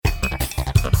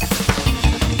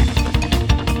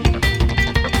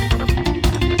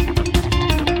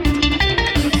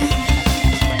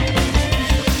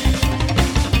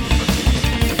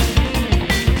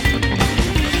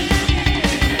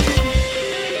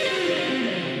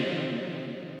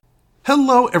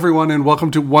Hello, everyone, and welcome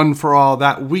to One for All,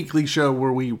 that weekly show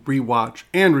where we rewatch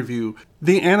and review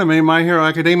the anime My Hero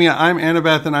Academia. I'm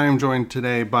Annabeth, and I am joined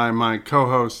today by my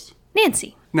co-host,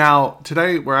 Nancy. Now,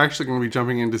 today we're actually going to be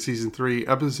jumping into Season 3,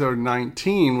 Episode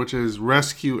 19, which is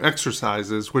Rescue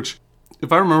Exercises, which,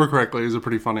 if I remember correctly, is a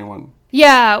pretty funny one.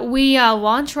 Yeah, we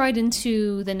launch right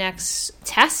into the next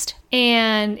test,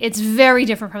 and it's very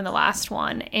different from the last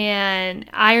one. And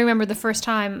I remember the first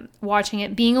time watching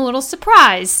it being a little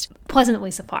surprised,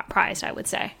 pleasantly surprised, I would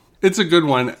say. It's a good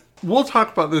one. We'll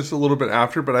talk about this a little bit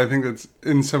after, but I think that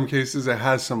in some cases it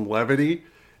has some levity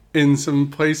in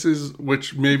some places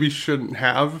which maybe shouldn't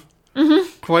have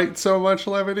quite so much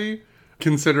levity,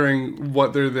 considering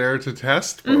what they're there to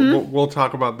test. But we'll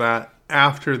talk about that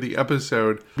after the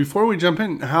episode. Before we jump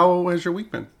in, how has your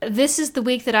week been? This is the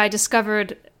week that I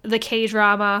discovered the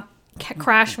K-drama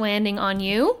Crash Landing on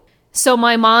You. So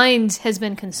my mind has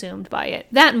been consumed by it.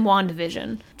 That and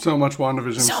WandaVision. So much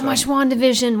WandaVision. So much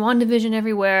WandaVision. WandaVision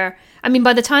everywhere. I mean,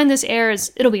 by the time this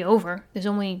airs, it'll be over. There's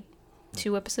only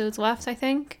 2 episodes left, I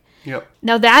think. Yep.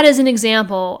 Now that is an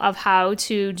example of how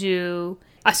to do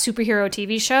a superhero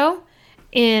TV show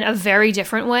in a very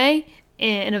different way,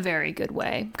 in a very good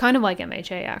way. Kind of like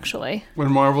MHA, actually.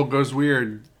 When Marvel goes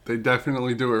weird, they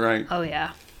definitely do it right. Oh,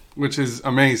 yeah. Which is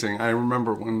amazing. I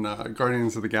remember when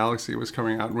Guardians of the Galaxy was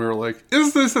coming out, and we were like,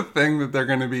 is this a thing that they're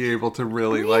going to be able to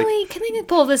really? Can they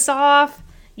pull this off?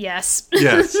 Yes.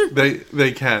 Yes,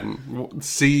 they can.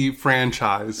 See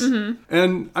franchise.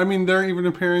 And, I mean, they're even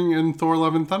appearing in Thor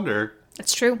Love and Thunder.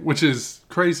 That's true. Which is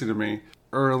crazy to me.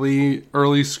 Early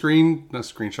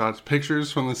screenshots,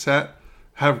 pictures from the set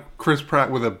have Chris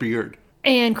Pratt with a beard.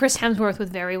 And Chris Hemsworth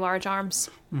with very large arms.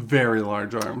 Very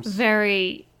large arms.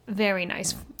 Very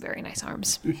nice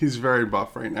arms. He's very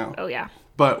buff right now. Oh, yeah.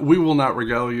 But we will not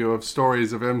regale you of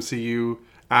stories of MCU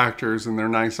actors and their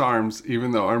nice arms,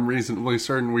 even though I'm reasonably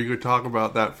certain we could talk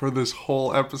about that for this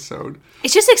whole episode.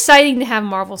 It's just exciting to have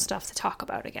Marvel stuff to talk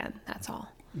about again. That's all.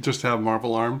 Just have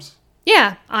Marvel arms?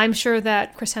 Yeah, I'm sure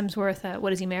that Chris Hemsworth,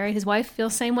 what is he, married? His wife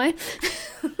feels the same way?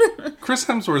 Chris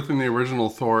Hemsworth in the original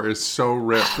Thor is so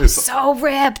ripped. So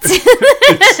ripped.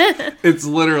 It's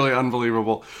literally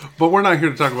unbelievable. But we're not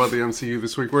here to talk about the MCU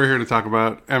this week. We're here to talk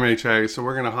about MHA. So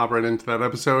we're going to hop right into that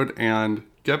episode and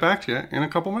get back to you in a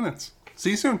couple minutes.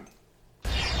 See you soon.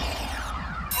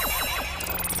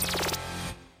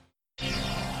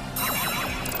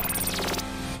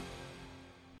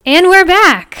 And we're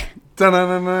back.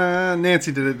 Da-na-na-na.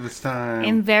 Nancy did it this time.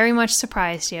 And very much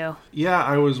surprised you. Yeah,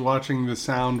 I was watching the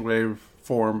sound wave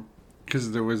form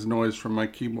because there was noise from my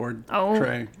keyboard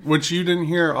tray. Which you didn't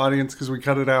hear, audience, because we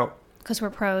cut it out. Because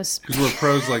we're pros. Because we're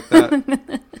pros like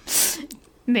that.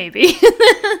 Maybe.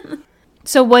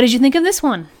 So what did you think of this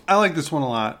one? I like this one a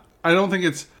lot. I don't think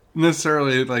it's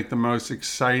necessarily like the most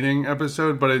exciting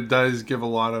episode, but it does give a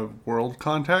lot of world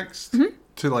context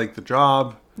to like the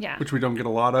job, which we don't get a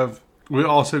lot of. We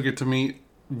also get to meet,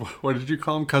 what did you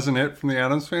call him? Cousin It from the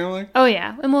Addams Family? Oh,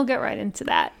 yeah. And we'll get right into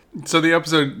that. So the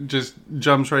episode just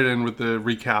jumps right in with the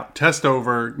recap. Test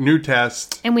over, new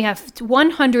test. And we have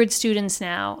 100 students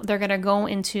now. They're going to go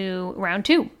into round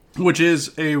 2. Which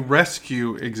is a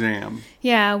rescue exam.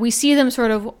 Yeah, we see them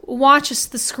sort of watch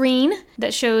the screen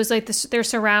that shows like their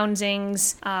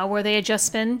surroundings, where they had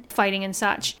just been fighting and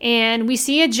such. And we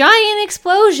see a giant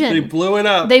explosion. They blew it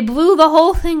up. They blew the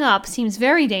whole thing up. Seems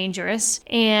very dangerous.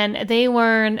 And they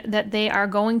learn that they are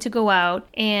going to go out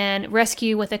and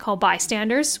rescue what they call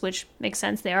bystanders, which makes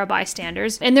sense. They are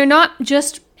bystanders. And they're not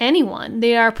just anyone.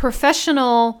 They are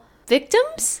professional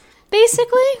victims,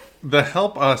 basically. The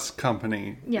Help Us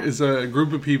Company is a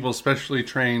group of people specially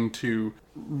trained to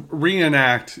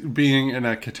reenact being in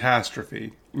a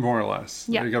catastrophe, more or less.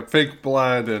 Yeah. They got fake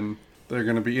blood and they're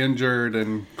going to be injured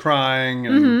and crying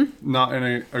and not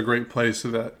in a great place so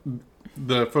that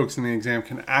the folks in the exam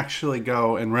can actually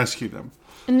go and rescue them.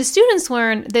 And the students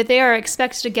learn that they are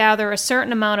expected to gather a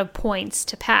certain amount of points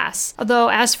to pass. Although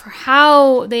as for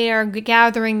how they are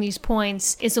gathering these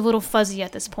points is a little fuzzy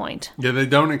at this point. Yeah, they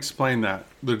don't explain that.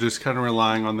 They're just kind of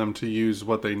relying on them to use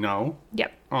what they know.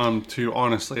 Yep. To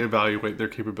honestly evaluate their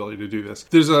capability to do this.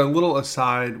 There's a little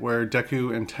aside where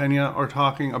Deku and Tenya are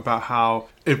talking about how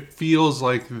it feels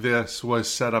like this was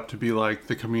set up to be like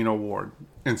the Camino Ward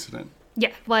incident.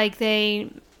 Yeah, like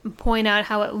they point out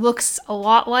how it looks a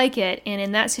lot like it, and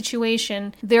in that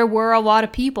situation there were a lot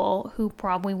of people who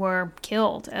probably were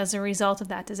killed as a result of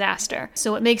that disaster.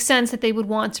 So it makes sense that they would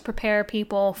want to prepare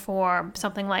people for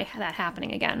something like that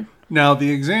happening again. Now the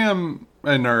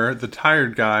examiner, the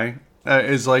tired guy,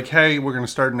 is like, hey, we're going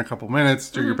to start in a couple minutes,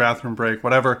 do your bathroom break,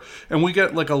 whatever. And we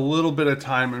get like a little bit of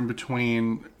time in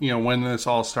between, when this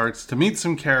all starts to meet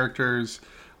some characters,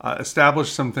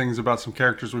 establish some things about some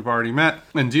characters we've already met,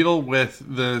 and deal with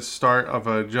the start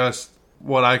of just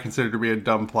what I consider to be a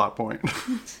dumb plot point.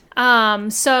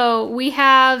 So we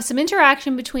have some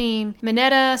interaction between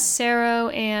Mineta, Sero,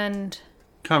 and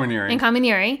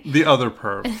Kaminari. The other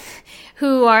perv.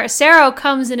 Sero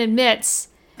comes and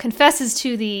confesses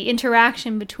to the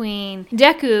interaction between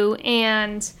Deku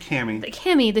and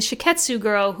Cammy, the Shiketsu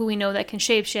girl, who we know that can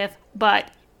shapeshift,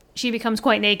 but she becomes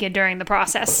quite naked during the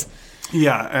process.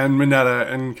 Yeah, and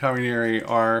Mineta and Kaminari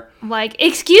are like,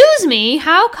 excuse me,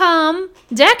 how come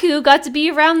Deku got to be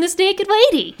around this naked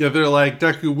lady? Yeah, they're like,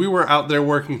 Deku, we were out there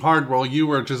working hard while you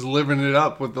were just living it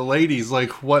up with the ladies.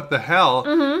 Like, what the hell?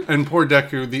 Mm-hmm. And poor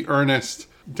Deku, the earnest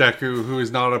Deku, who is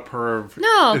not a perv.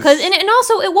 No, and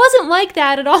also it wasn't like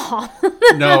that at all.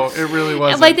 No, it really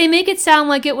wasn't. Like, they make it sound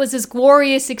like it was this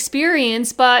glorious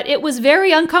experience, but it was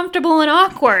very uncomfortable and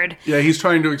awkward. Yeah, he's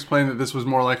trying to explain that this was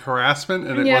more like harassment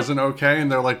and it wasn't okay,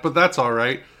 and they're like, but that's all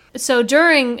right. So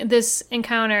during this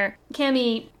encounter,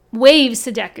 Cammy waves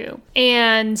to Deku,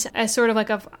 and as sort of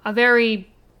like a very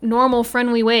normal,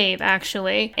 friendly wave,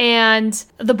 actually. And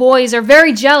the boys are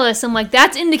very jealous and like,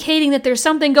 that's indicating that there's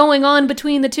something going on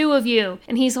between the two of you.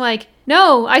 And he's like,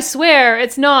 no, I swear,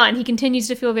 it's not. And he continues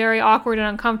to feel very awkward and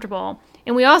uncomfortable.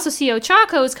 And we also see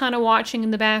Ochako is kind of watching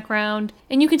in the background,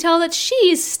 and you can tell that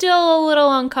she's still a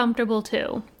little uncomfortable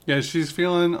too. Yeah, she's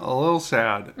feeling a little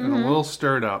sad and a little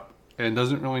stirred up and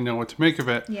doesn't really know what to make of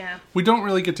it. Yeah. We don't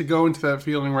really get to go into that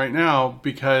feeling right now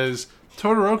because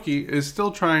Todoroki is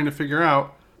still trying to figure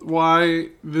out why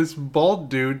this bald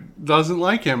dude doesn't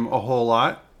like him a whole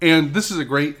lot. And this is a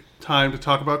great time to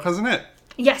talk about Cousin It.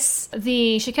 Yes.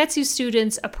 The Shiketsu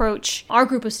students approach our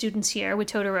group of students here with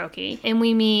Todoroki, and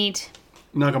we meet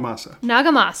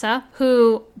Nagamasa,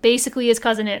 who basically is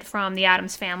Cousin It from the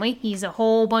Addams Family. He's a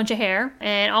whole bunch of hair,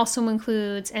 and also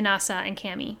includes Inasa and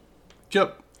Cammy.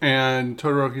 Yep. And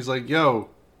Todoroki's like, yo,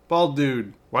 bald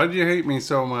dude, why did you hate me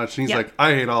so much? And he's like,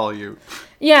 I hate all of you.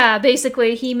 Yeah,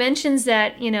 basically, he mentions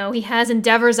that, he has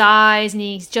Endeavor's eyes, and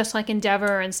he's just like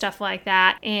Endeavor and stuff like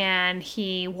that, and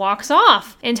he walks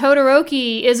off. And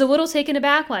Todoroki is a little taken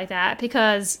aback like that,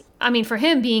 because, for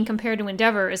him, being compared to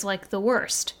Endeavor is like the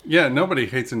worst. Yeah, nobody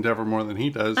hates Endeavor more than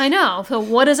he does. I know. So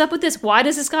what is up with this? Why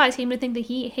does this guy seem to think that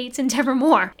he hates Endeavor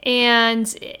more?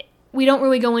 And we don't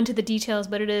really go into the details,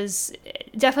 but it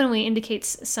definitely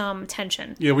indicates some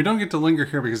tension. Yeah, we don't get to linger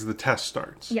here because the test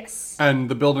starts. Yes. And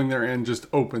the building they're in just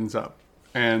opens up.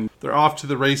 And they're off to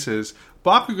the races.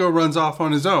 Bakugo runs off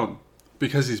on his own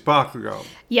because he's Bakugo.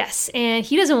 Yes, and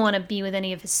he doesn't want to be with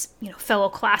any of his fellow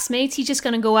classmates. He's just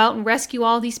going to go out and rescue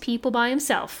all these people by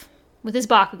himself with his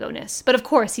Bakugo-ness. But of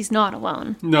course, he's not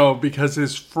alone. No, because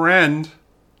his friend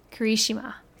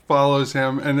Kirishima follows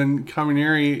him, and then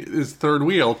Kaminari is third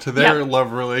wheel to their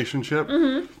love relationship.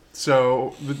 Mm-hmm.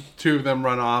 So the two of them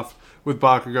run off with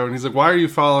Bakugo, and he's like, why are you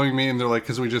following me? And they're like,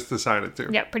 because we just decided to.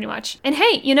 Yeah, pretty much. And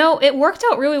hey, it worked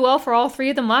out really well for all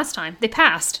three of them last time. They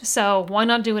passed, so why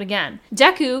not do it again?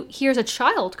 Deku hears a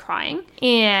child crying,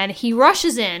 and he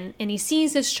rushes in, and he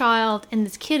sees this child, and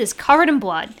this kid is covered in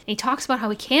blood. And he talks about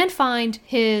how he can't find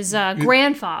his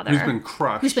grandfather.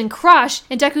 Who's been crushed.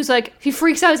 And Deku's like, he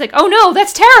freaks out. He's like, oh no,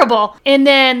 that's terrible. And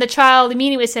then the child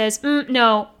immediately says,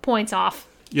 no, points off.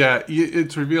 Yeah,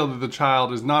 it's revealed that the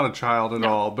child is not a child at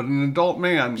all, but an adult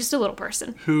man. Just a little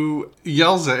person. Who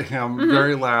yells at him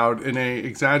very loud in a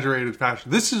exaggerated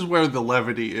fashion. This is where the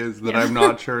levity is that I'm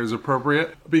not sure is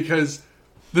appropriate. Because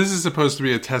this is supposed to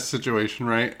be a test situation,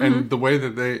 right? And the way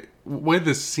that way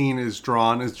this scene is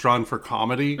drawn for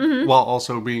comedy while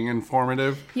also being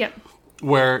informative. Yep.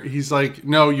 Where he's like,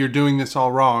 no, you're doing this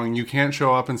all wrong. You can't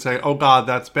show up and say, oh God,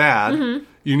 that's bad.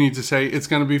 You need to say, it's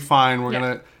going to be fine. We're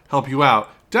going to help you out.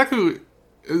 Deku,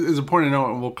 is a point to note,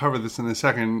 and we'll cover this in a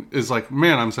second, is like,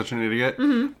 man, I'm such an idiot.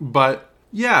 But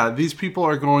yeah, these people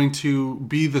are going to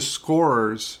be the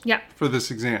scorers for this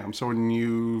exam. So when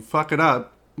you fuck it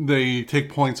up, they take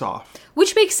points off.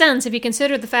 Which makes sense if you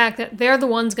consider the fact that they're the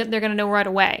ones they're going to know right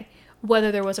away whether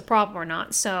there was a problem or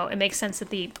not. So it makes sense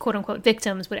that the quote-unquote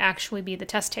victims would actually be the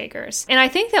test takers. And I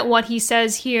think that what he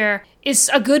says here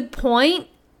is a good point.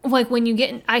 Like when you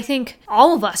get, I think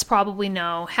all of us probably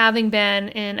know, having been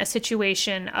in a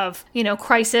situation of,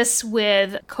 crisis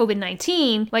with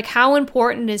COVID-19, like how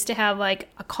important it is to have like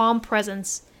a calm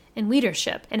presence in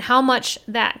leadership and how much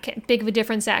big of a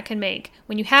difference that can make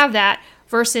when you have that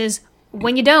versus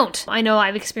when you don't. I know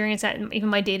I've experienced that in even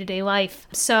my day-to-day life.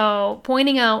 So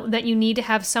pointing out that you need to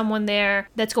have someone there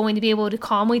that's going to be able to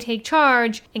calmly take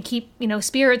charge and keep,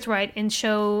 spirits right and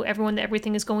show everyone that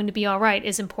everything is going to be all right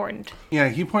is important. Yeah,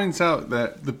 he points out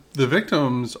that the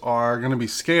victims are going to be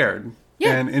scared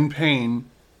and in pain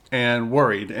and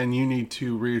worried, and you need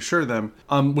to reassure them.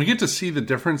 We get to see the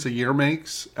difference a year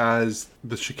makes as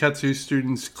the Shiketsu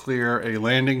students clear a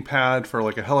landing pad for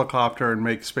like a helicopter and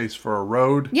make space for a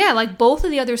road. Yeah, like both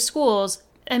of the other schools,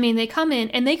 they come in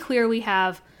and they clearly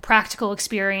have practical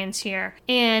experience here.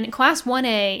 And Class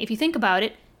 1A, if you think about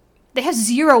it, they have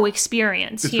zero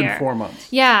experience here. It's been 4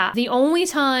 months. Yeah. The only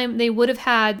time they would have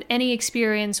had any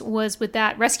experience was with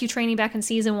that rescue training back in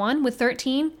Season 1 with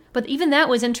 13. But even that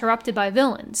was interrupted by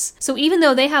villains. So even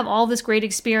though they have all this great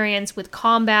experience with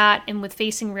combat and with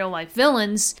facing real-life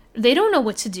villains, they don't know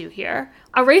what to do here.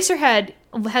 Eraserhead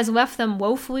has left them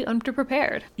woefully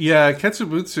underprepared. Yeah,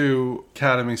 Ketsubutsu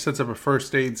Academy sets up a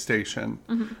first aid station.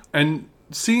 Mm-hmm. And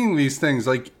seeing these things,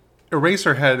 like,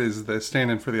 Eraserhead is the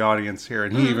stand-in for the audience here,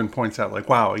 and he even points out, like,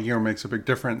 wow, a year makes a big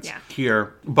difference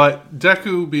here. But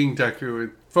Deku, being Deku,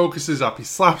 it focuses up. He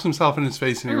slaps himself in his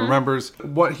face, and he remembers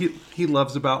what he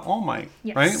loves about All Might,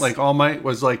 right? Like, All Might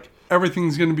was like,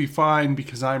 everything's going to be fine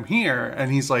because I'm here.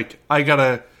 And he's like, I got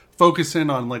to focus in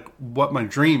on, like, what my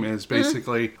dream is,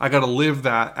 basically. I got to live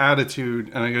that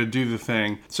attitude, and I got to do the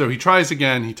thing. So he tries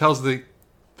again. He tells the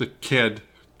kid,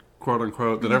 quote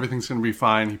unquote, that everything's going to be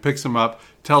fine. He picks him up,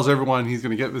 tells everyone he's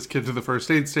going to get this kid to the first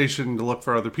aid station to look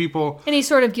for other people. And he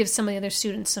sort of gives some of the other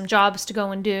students some jobs to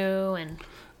go and do. And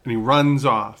he runs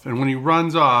off. And when he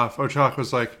runs off,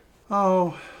 Ochako's like,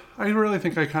 oh, I really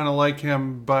think I kind of like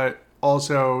him, but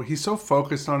also he's so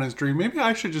focused on his dream. Maybe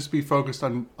I should just be focused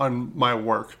on my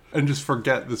work and just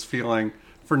forget this feeling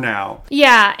for now.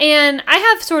 Yeah, and I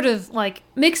have sort of like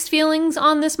mixed feelings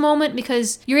on this moment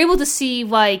because you're able to see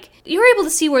where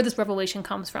this revelation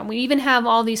comes from. We even have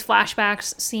all these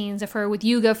flashbacks scenes of her with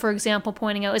Yuga, for example,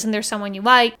 pointing out, isn't there someone you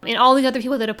like? And all these other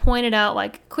people that have pointed out,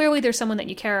 like, clearly there's someone that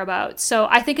you care about. So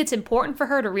I think it's important for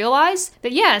her to realize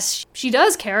that, yes, she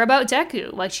does care about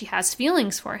Deku. Like, she has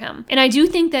feelings for him. And I do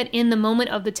think that in the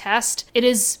moment of the test, it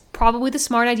is probably the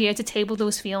smart idea to table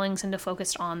those feelings and to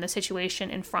focus on the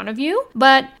situation in front of you.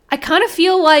 But I kind of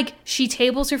feel like she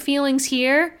tables her feelings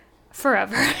here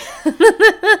forever.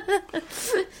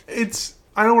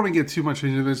 I don't want to get too much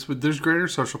into this, but there's greater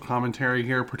social commentary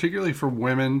here, particularly for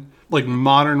women, like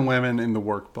modern women in the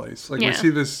workplace. Like, we see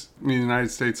this in the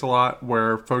United States a lot,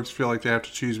 where folks feel like they have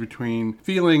to choose between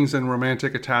feelings and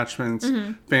romantic attachments,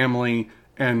 family,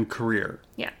 and career.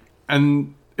 Yeah.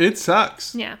 And it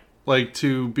sucks. Yeah. Like,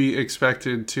 to be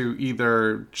expected to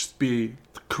either just be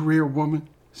the career woman,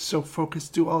 so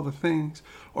focused, do all the things,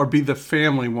 or be the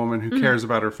family woman who cares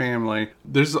about her family.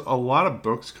 There's a lot of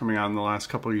books coming out in the last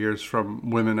couple of years from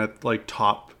women at, like,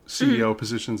 top CEO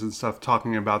positions and stuff,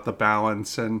 talking about the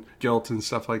balance and guilt and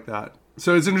stuff like that.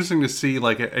 So it's interesting to see,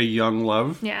 like, a young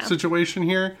love situation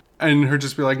here. And her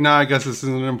just be like, nah, I guess this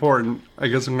isn't important. I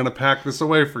guess I'm going to pack this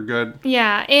away for good.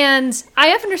 Yeah, and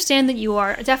I understand that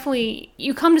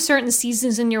you come to certain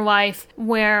seasons in your life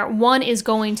where one is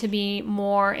going to be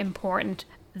more important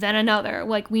than another.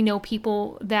 Like, we know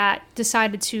people that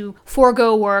decided to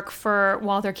forego work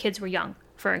while their kids were young,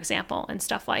 for example, and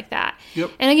stuff like that. Yep.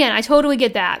 And again, I totally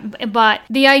get that. But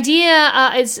the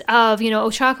idea is of,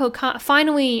 Ochako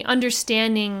finally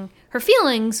understanding her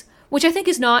feelings, which I think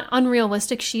is not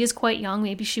unrealistic. She is quite young.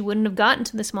 Maybe she wouldn't have gotten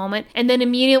to this moment. And then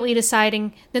immediately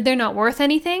deciding that they're not worth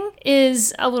anything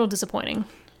is a little disappointing.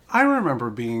 I remember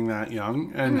being that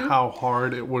young and how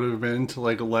hard it would have been to,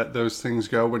 like, let those things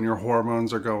go when your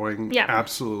hormones are going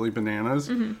absolutely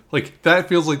bananas. Like, that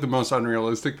feels like the most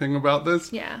unrealistic thing about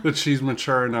this. Yeah. That she's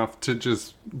mature enough to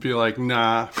just be like,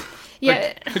 nah.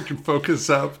 Yeah. I can focus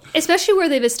up. Especially where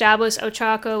they've established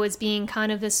Ochako as being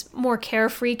kind of this more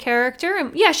carefree character.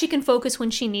 And yeah, she can focus when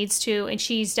she needs to, and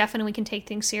she's definitely can take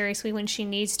things seriously when she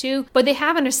needs to. But they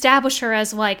haven't established her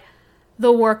as, like,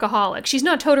 the workaholic. She's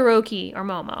not Todoroki or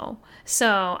Momo.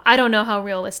 So I don't know how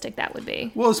realistic that would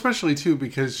be. Well, especially, too,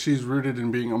 because she's rooted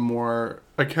in being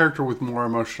a character with more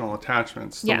emotional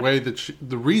attachments. The way that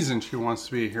the reason she wants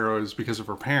to be a hero is because of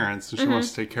her parents, and she wants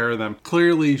to take care of them.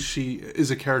 Clearly, she is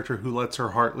a character who lets her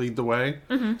heart lead the way.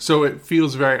 So it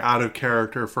feels very out of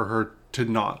character for her to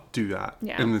not do that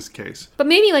in this case. But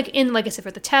maybe, like I said,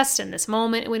 for the test in this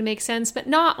moment, it would make sense, but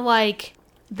not like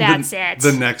that's it.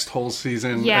 The next whole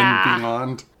season and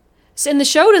beyond. So, and the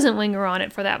show doesn't linger on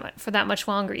it for that much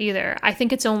longer either. I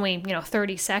think it's only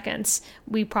 30 seconds.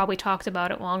 We probably talked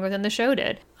about it longer than the show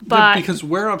did. But because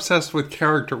we're obsessed with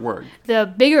character work.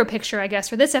 The bigger picture, I guess,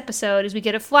 for this episode is we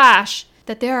get a flash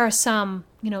that there are some,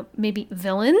 maybe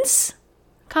villains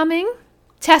coming.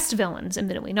 Test villains,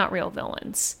 admittedly, not real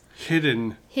villains.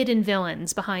 Hidden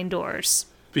villains behind doors.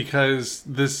 Because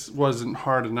this wasn't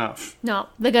hard enough. No,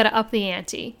 they gotta up the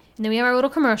ante. And then we have our little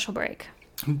commercial break.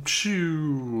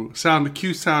 Cue sound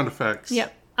effects.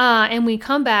 Yep. And we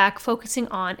come back focusing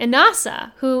on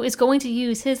Inasa, who is going to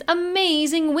use his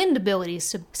amazing wind abilities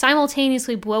to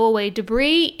simultaneously blow away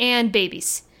debris and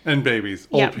babies. And babies.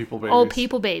 Yep. Old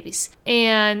people babies.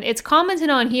 And it's commented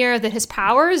on here that his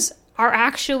powers are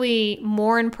actually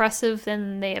more impressive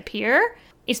than they appear.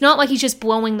 It's not like he's just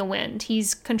blowing the wind.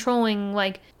 He's controlling,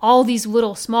 all these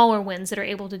little smaller winds that are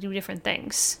able to do different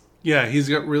things. Yeah, he's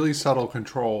got really subtle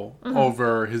control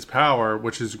over his power,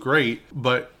 which is great,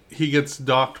 but he gets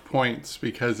docked points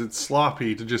because it's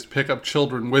sloppy to just pick up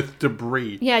children with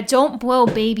debris. Yeah, don't blow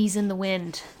babies in the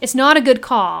wind. It's not a good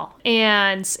call.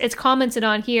 And it's commented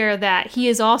on here that he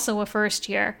is also a first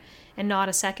year and not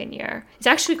a second year. It's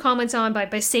actually commented on by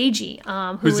Seiji,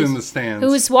 who's in the stands.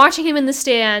 Who is watching him in the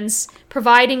stands,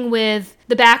 providing with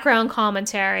the background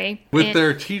commentary. With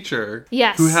their teacher.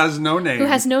 Yes. Who has no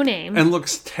name. And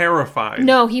looks terrified.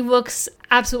 No, he looks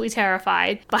absolutely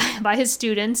terrified by his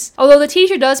students. Although the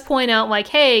teacher does point out,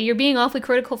 hey, you're being awfully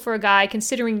critical for a guy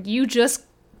considering you just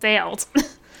failed.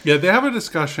 Yeah, they have a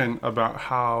discussion about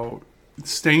how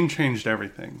Stain changed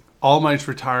everything. All Might's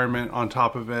retirement on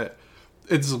top of it.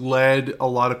 It's led a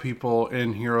lot of people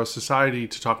in Hero Society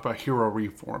to talk about hero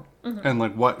reform and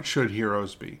what should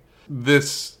heroes be.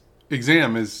 This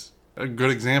exam is a good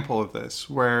example of this,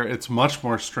 where it's much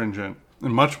more stringent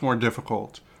and much more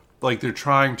difficult. They're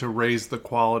trying to raise the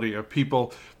quality of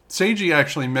people. Seiji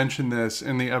actually mentioned this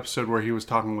in the episode where he was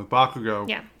talking with Bakugo.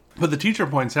 Yeah. But the teacher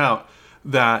points out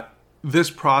that this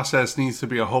process needs to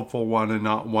be a hopeful one and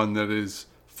not one that is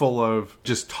full of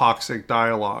just toxic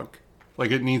dialogue.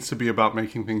 It needs to be about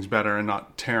making things better and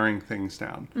not tearing things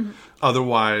down.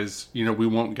 Otherwise, we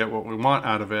won't get what we want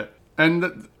out of it.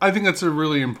 And I think that's a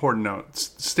really important note.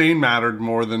 Stain mattered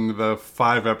more than the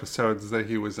 5 episodes that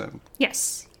he was in.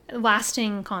 Yes.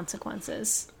 Lasting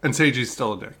consequences. And Seiji's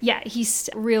still a dick. Yeah, he's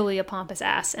really a pompous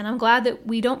ass, and I'm glad that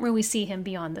we don't really see him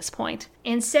beyond this point.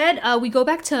 Instead, we go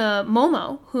back to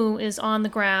Momo, who is on the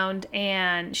ground,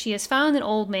 and she has found an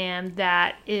old man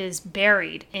that is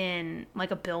buried in,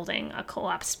 a building, a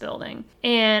collapsed building.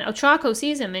 And Ochako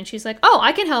sees him, and she's like, oh,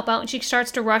 I can help out, and she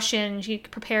starts to rush in, and she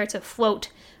prepares to float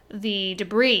the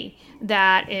debris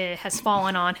that has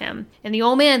fallen on him. And the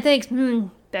old man thinks,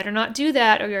 better not do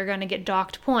that or you're going to get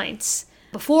docked points.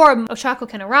 Before Ochako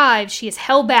can arrive, she is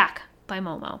held back by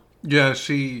Momo. Yeah,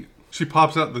 she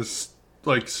pops out this,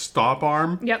 stop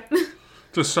arm. Yep.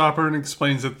 To stop her and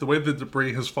explains that the way the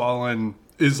debris has fallen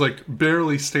is,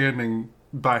 barely standing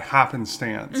by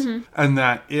happenstance. And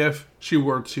that if she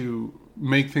were to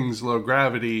make things low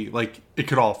gravity, it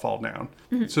could all fall down.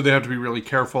 So they have to be really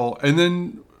careful. And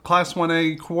then Class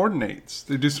 1A coordinates.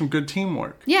 They do some good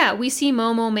teamwork. Yeah, we see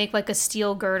Momo make a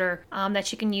steel girder that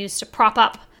she can use to prop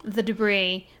up the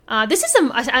debris. This is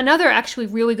another actually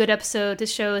really good episode that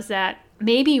shows that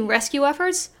maybe rescue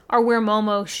efforts are where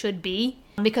Momo should be.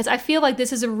 Because I feel like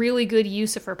this is a really good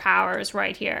use of her powers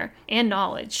right here. And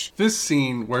knowledge. This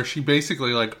scene where she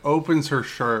basically opens her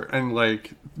shirt and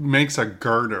makes a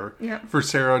girder for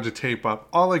Sarah to tape up.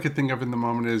 All I could think of in the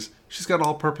moment is she's got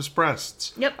all-purpose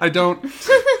breasts. Yep. I don't...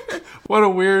 What a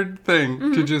weird thing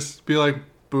to just be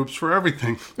boobs for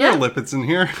everything. There are lipids in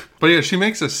here. But yeah, she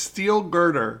makes a steel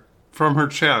girder from her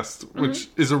chest, which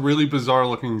is a really bizarre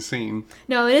looking scene.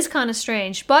 No, it is kind of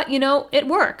strange, but it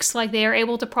works. They are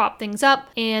able to prop things up,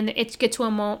 and it gets to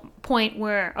a point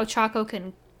where Ochako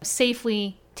can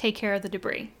safely take care of the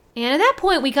debris. And at that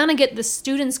point, we kind of get the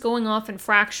students going off and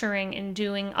fracturing and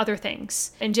doing other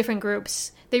things in different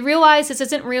groups. They realize this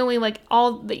isn't really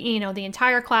all the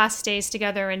entire class stays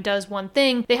together and does one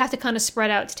thing. They have to kind of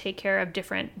spread out to take care of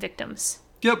different victims.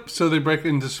 Yep, so they break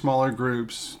into smaller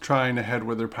groups, trying to head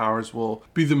where their powers will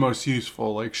be the most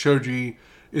useful. Shoji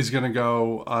is going to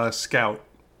go scout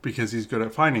because he's good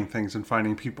at finding things and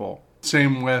finding people.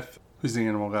 Same with, who's the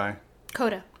animal guy?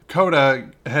 Koda.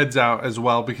 Koda heads out as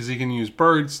well because he can use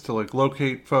birds to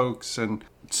locate folks, and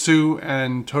Sue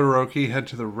and Todoroki head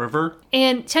to the river.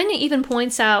 And Tenya even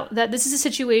points out that this is a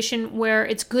situation where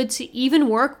it's good to even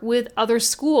work with other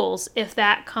schools if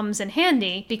that comes in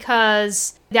handy,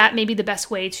 because that may be the best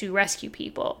way to rescue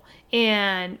people.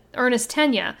 And Ernest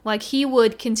Tenya, he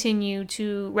would continue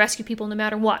to rescue people no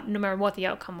matter what the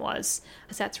outcome was.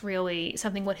 because that's really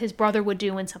something what his brother would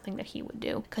do and something that he would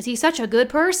do. Because he's such a good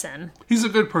person. He's a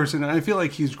good person, and I feel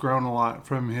like he's grown a lot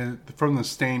from the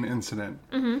Stain incident.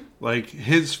 Mm-hmm. Like,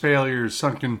 his failures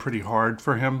sunk in pretty hard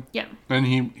for him. Yeah. And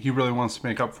he really wants to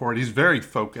make up for it. He's very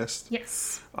focused.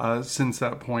 Yes. Since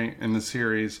that point in the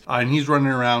series. And he's running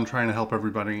around trying to help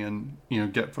everybody and,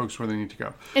 get folks where they need to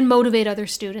go. And motivate other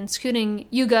students, including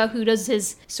Yuga, who does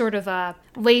his sort of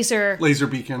laser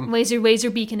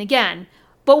beacon again.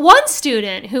 But one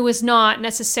student who is not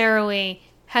necessarily,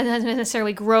 hasn't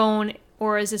necessarily grown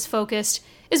or is as focused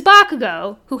is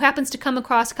Bakugo, who happens to come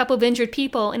across a couple of injured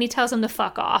people and he tells them to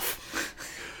fuck off.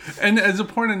 And as a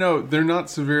point of note, they're not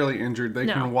severely injured. They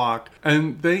can walk.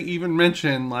 And they even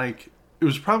mention, like, it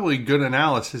was probably good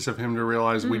analysis of him to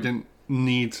realize we didn't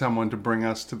need someone to bring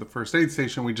us to the first aid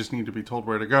station. We just need to be told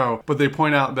where to go. But they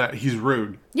point out that he's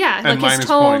rude. Yeah, like his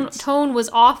tone was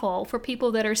awful for people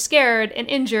that are scared and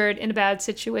injured in a bad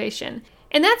situation.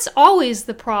 And that's always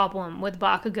the problem with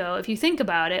Bakugo, if you think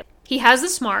about it. He has the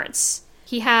smarts,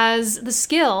 he has the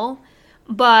skill,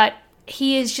 but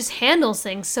he just handles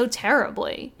things so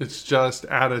terribly. It's just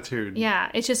attitude.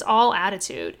 Yeah, it's just all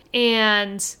attitude.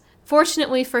 And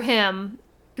fortunately for him,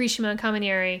 Kirishima and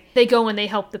Kaminari, they go and they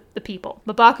help the people.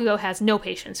 But Bakugo has no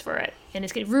patience for it, and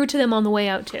is getting rude to them on the way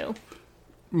out, too.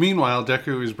 Meanwhile,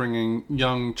 Deku is bringing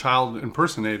young child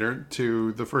impersonator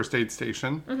to the first aid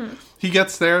station. Mm-hmm. He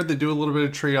gets there, they do a little bit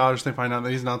of triage, they find out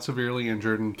that he's not severely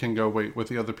injured and can go wait with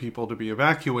the other people to be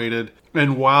evacuated.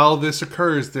 And while this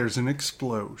occurs, there's an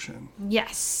explosion.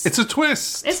 Yes. It's a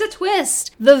twist! It's a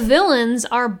twist! The villains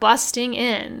are busting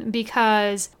in,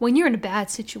 because when you're in a bad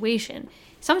situation,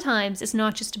 sometimes it's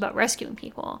not just about rescuing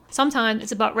people. Sometimes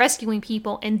it's about rescuing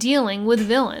people and dealing with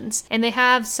villains. And they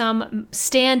have some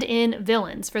stand-in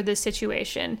villains for this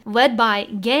situation, led by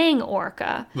Gang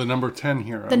Orca. The number 10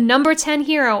 hero. The number 10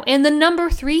 hero, and the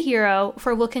number 3 hero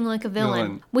for looking like a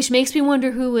villain. Which makes me wonder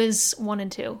who is 1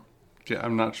 and 2. Yeah,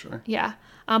 I'm not sure. Yeah.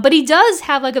 But he does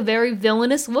have like a very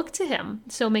villainous look to him,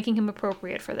 so making him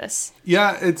appropriate for this.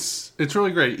 Yeah, it's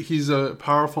really great. He's a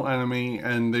powerful enemy,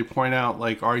 and they point out,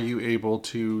 like, are you able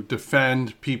to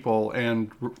defend people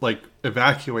and, like,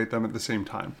 evacuate them at the same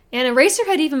time? And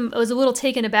Eraserhead even was a little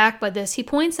taken aback by this. He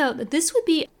points out that this would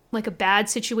be like a bad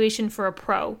situation for a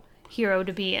pro hero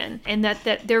to be in, and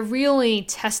that they're really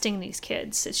testing these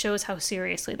kids. It shows how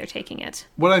seriously they're taking it.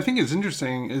 What I think is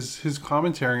interesting is his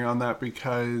commentary on that,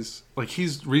 because like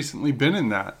he's recently been in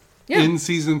that in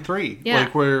season 3,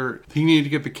 like where he needed to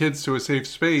get the kids to a safe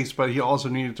space, but he also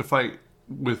needed to fight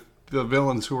with the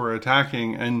villains who were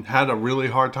attacking and had a really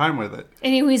hard time with it.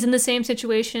 And he was in the same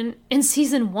situation in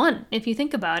season 1, if you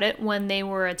think about it, when they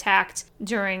were attacked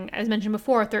during, as mentioned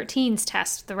before, 13's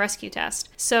test, the rescue test.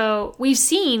 So we've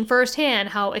seen firsthand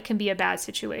how it can be a bad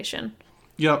situation.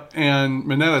 Yep, and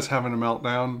Minetta's having a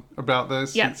meltdown about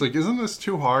this. Yep. It's like, isn't this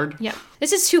too hard? Yeah,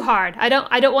 this is too hard. I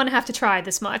don't want to have to try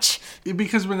this much.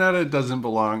 Because Minetta doesn't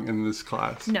belong in this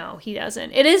class. No, he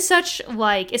doesn't. It is such,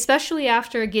 like, especially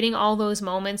after getting all those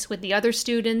moments with the other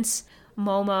students,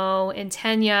 Momo and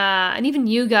Tenya, and even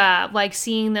Yuga, like,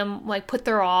 seeing them, like, put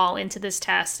their all into this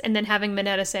test, and then having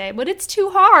Minetta say, but it's too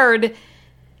hard.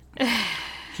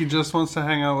 He just wants to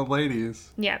hang out with ladies.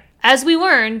 Yeah. As we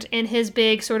learned in his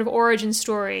big sort of origin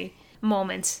story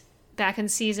moment back in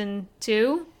season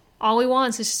 2, all he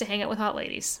wants is just to hang out with hot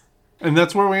ladies. And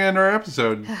that's where we end our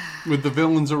episode, with the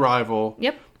villain's arrival.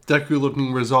 Yep. Deku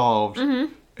looking resolved.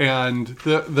 Mm-hmm. And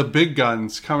the big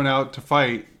guns coming out to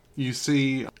fight. You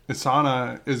see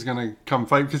Isana is going to come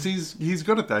fight, because he's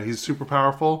good at that. He's super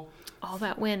powerful. All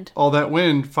that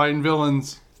wind, fighting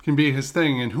villains can be his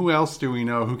thing. And who else do we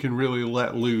know who can really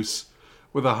let loose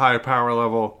with a high power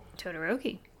level?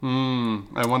 Todoroki.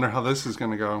 I wonder how this is going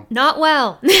to go. Not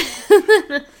well.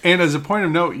 And as a point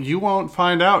of note, you won't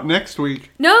find out next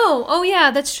week. No. Oh, yeah,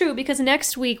 that's true. Because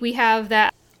next week we have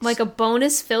that, like, a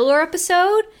bonus filler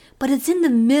episode, but it's in the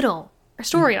middle. Our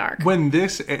story arc.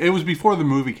 It was before the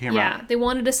movie came out. Yeah, they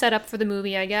wanted to set up for the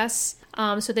movie, I guess.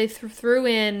 So they threw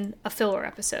in a filler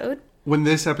episode. When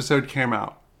this episode came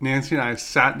out, Nancy and I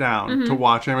sat down to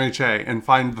watch MHA and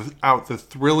find out the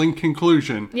thrilling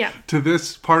conclusion to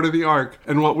this part of the arc.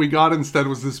 And what we got instead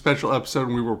was this special episode,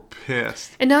 and we were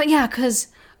pissed. And now, because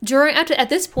at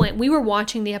this point, we were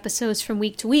watching the episodes from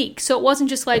week to week. So it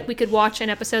wasn't just like we could watch an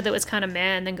episode that was kind of meh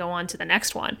and then go on to the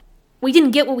next one. We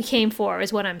didn't get what we came for,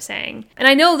 is what I'm saying. And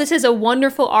I know this is a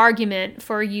wonderful argument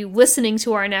for you listening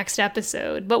to our next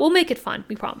episode, but we'll make it fun,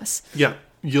 we promise. Yeah.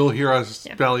 You'll hear us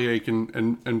bellyache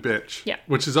and bitch. Yeah.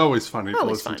 Which is always funny to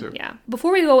listen to. Yeah.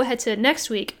 Before we go ahead to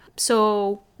next week,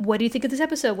 So what do you think of this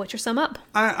episode? What's your sum up?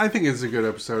 I think it's a good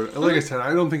episode. Like I said,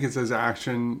 I don't think it's as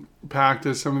action-packed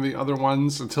as some of the other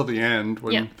ones until the end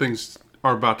when things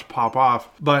are about to pop off.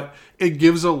 But it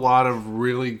gives a lot of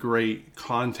really great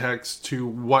context to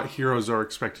what heroes are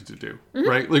expected to do,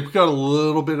 right? Like, we got a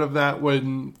little bit of that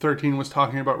when 13 was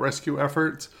talking about rescue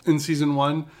efforts in season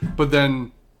 1, but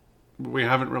then we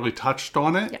haven't really touched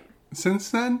on it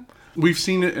since then. We've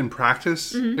seen it in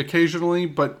practice occasionally,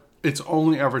 but it's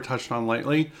only ever touched on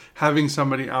lightly. Having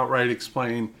somebody outright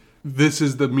explain, this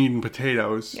is the meat and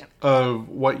potatoes of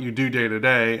what you do day to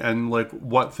day and like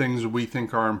what things we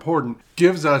think are important,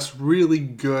 gives us really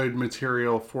good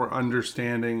material for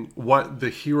understanding what the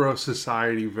hero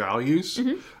society values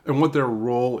and what their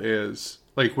role is,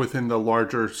 like, within the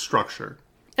larger structure.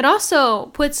 It also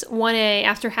puts 1A,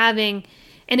 after having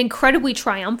an incredibly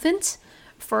triumphant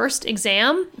first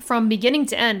exam from beginning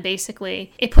to end,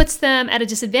 basically, it puts them at a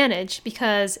disadvantage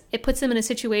because it puts them in a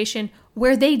situation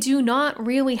where they do not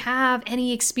really have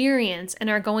any experience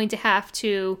and are going to have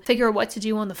to figure out what to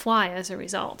do on the fly as a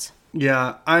result.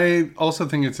 Yeah, I also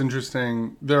think it's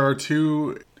interesting. There are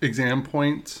 2 exam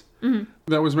points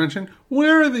that was mentioned.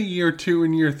 Where are the year 2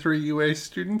 and year 3 UA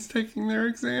students taking their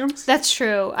exams? That's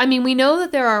true. I mean, we know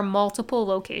that there are multiple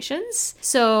locations.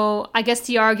 So I guess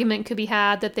the argument could be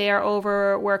had that they are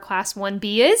over where Class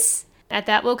 1B is at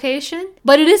that location.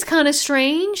 But it is kind of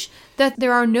strange that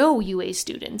there are no UA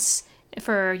students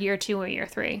for year 2 or year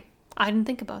 3. I didn't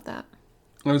think about that.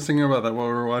 I was thinking about that while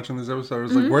we were watching this episode. I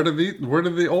was like, where do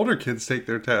the older kids take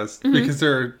their tests? Because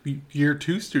there are year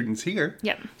 2 students here.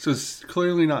 Yep. So it's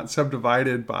clearly not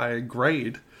subdivided by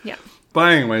grade. Yeah.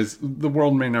 But anyways, the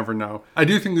world may never know. I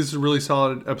do think this is a really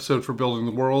solid episode for building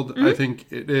the world. I think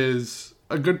it is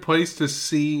a good place to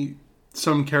see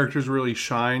some characters really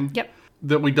shine. Yep.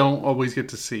 That we don't always get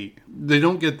to see. They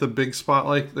don't get the big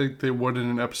spotlight like they would in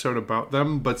an episode about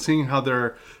them, but seeing how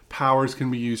their powers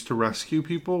can be used to rescue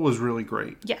people was really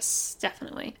great. Yes,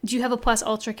 definitely. Do you have a Plus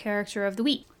Ultra character of the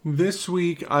week? This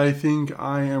week, I think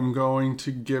I am going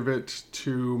to give it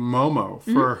to Momo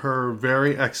for her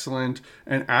very excellent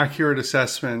and accurate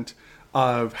assessment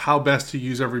of how best to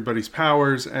use everybody's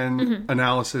powers and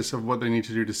analysis of what they need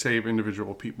to do to save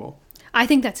individual people. I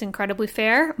think that's incredibly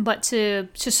fair, but to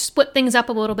split things up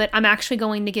a little bit, I'm actually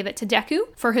going to give it to Deku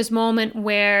for his moment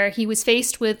where he was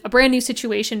faced with a brand new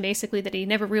situation, basically, that he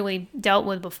never really dealt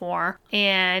with before.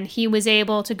 And he was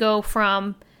able to go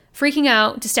from freaking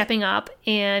out to stepping up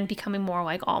and becoming more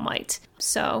like All Might.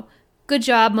 So, good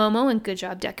job, Momo, and good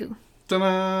job, Deku.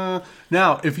 Ta-da!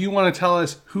 Now, if you want to tell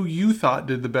us who you thought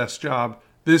did the best job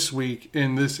this week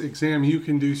in this exam, you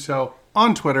can do so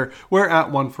on Twitter. We're at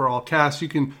OneForAllCast. You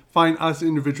can find us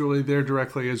individually there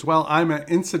directly as well. I'm at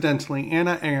Incidentally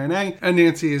Anna, A-N-A, and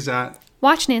Nancy is at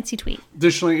Watch Nancy Tweet.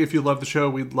 Additionally, if you love the show,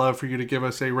 we'd love for you to give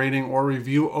us a rating or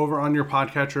review over on your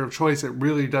podcatcher of choice. It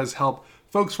really does help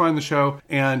folks find the show,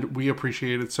 and we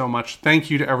appreciate it so much. Thank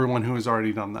you to everyone who has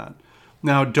already done that.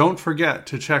 Now, don't forget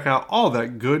to check out all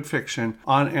that good fiction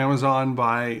on Amazon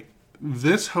by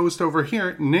this host over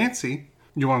here, Nancy.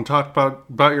 You want to talk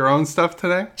about your own stuff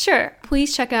today? Sure.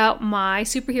 Please check out my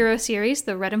superhero series,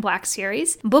 the Red and Black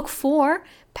series. Book 4,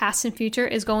 Past and Future,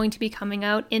 is going to be coming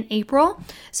out in April,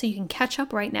 so you can catch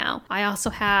up right now. I also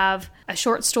have a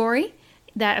short story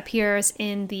that appears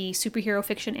in the superhero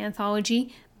fiction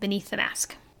anthology, Beneath the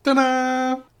Mask.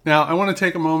 Ta-da! Now, I want to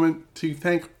take a moment to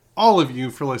thank all of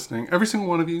you for listening. Every single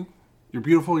one of you. You're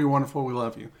beautiful, you're wonderful, we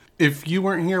love you. If you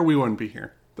weren't here, we wouldn't be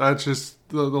here. That's just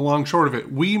the long short of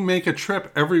it. We make a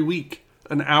trip every week,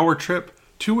 an hour trip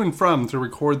to and from to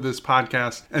record this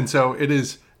podcast. And so it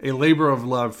is a labor of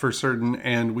love for certain,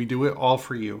 and we do it all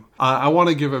for you. I want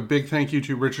to give a big thank you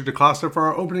to Richard DaCosta for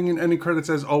our opening and ending credits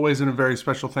as always, and a very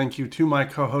special thank you to my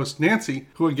co-host Nancy,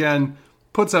 who again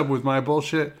puts up with my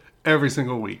bullshit every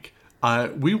single week.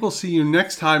 We will see you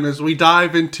next time as we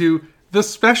dive into the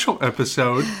special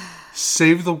episode,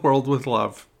 Save the World with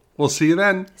Love. We'll see you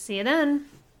then. See you then.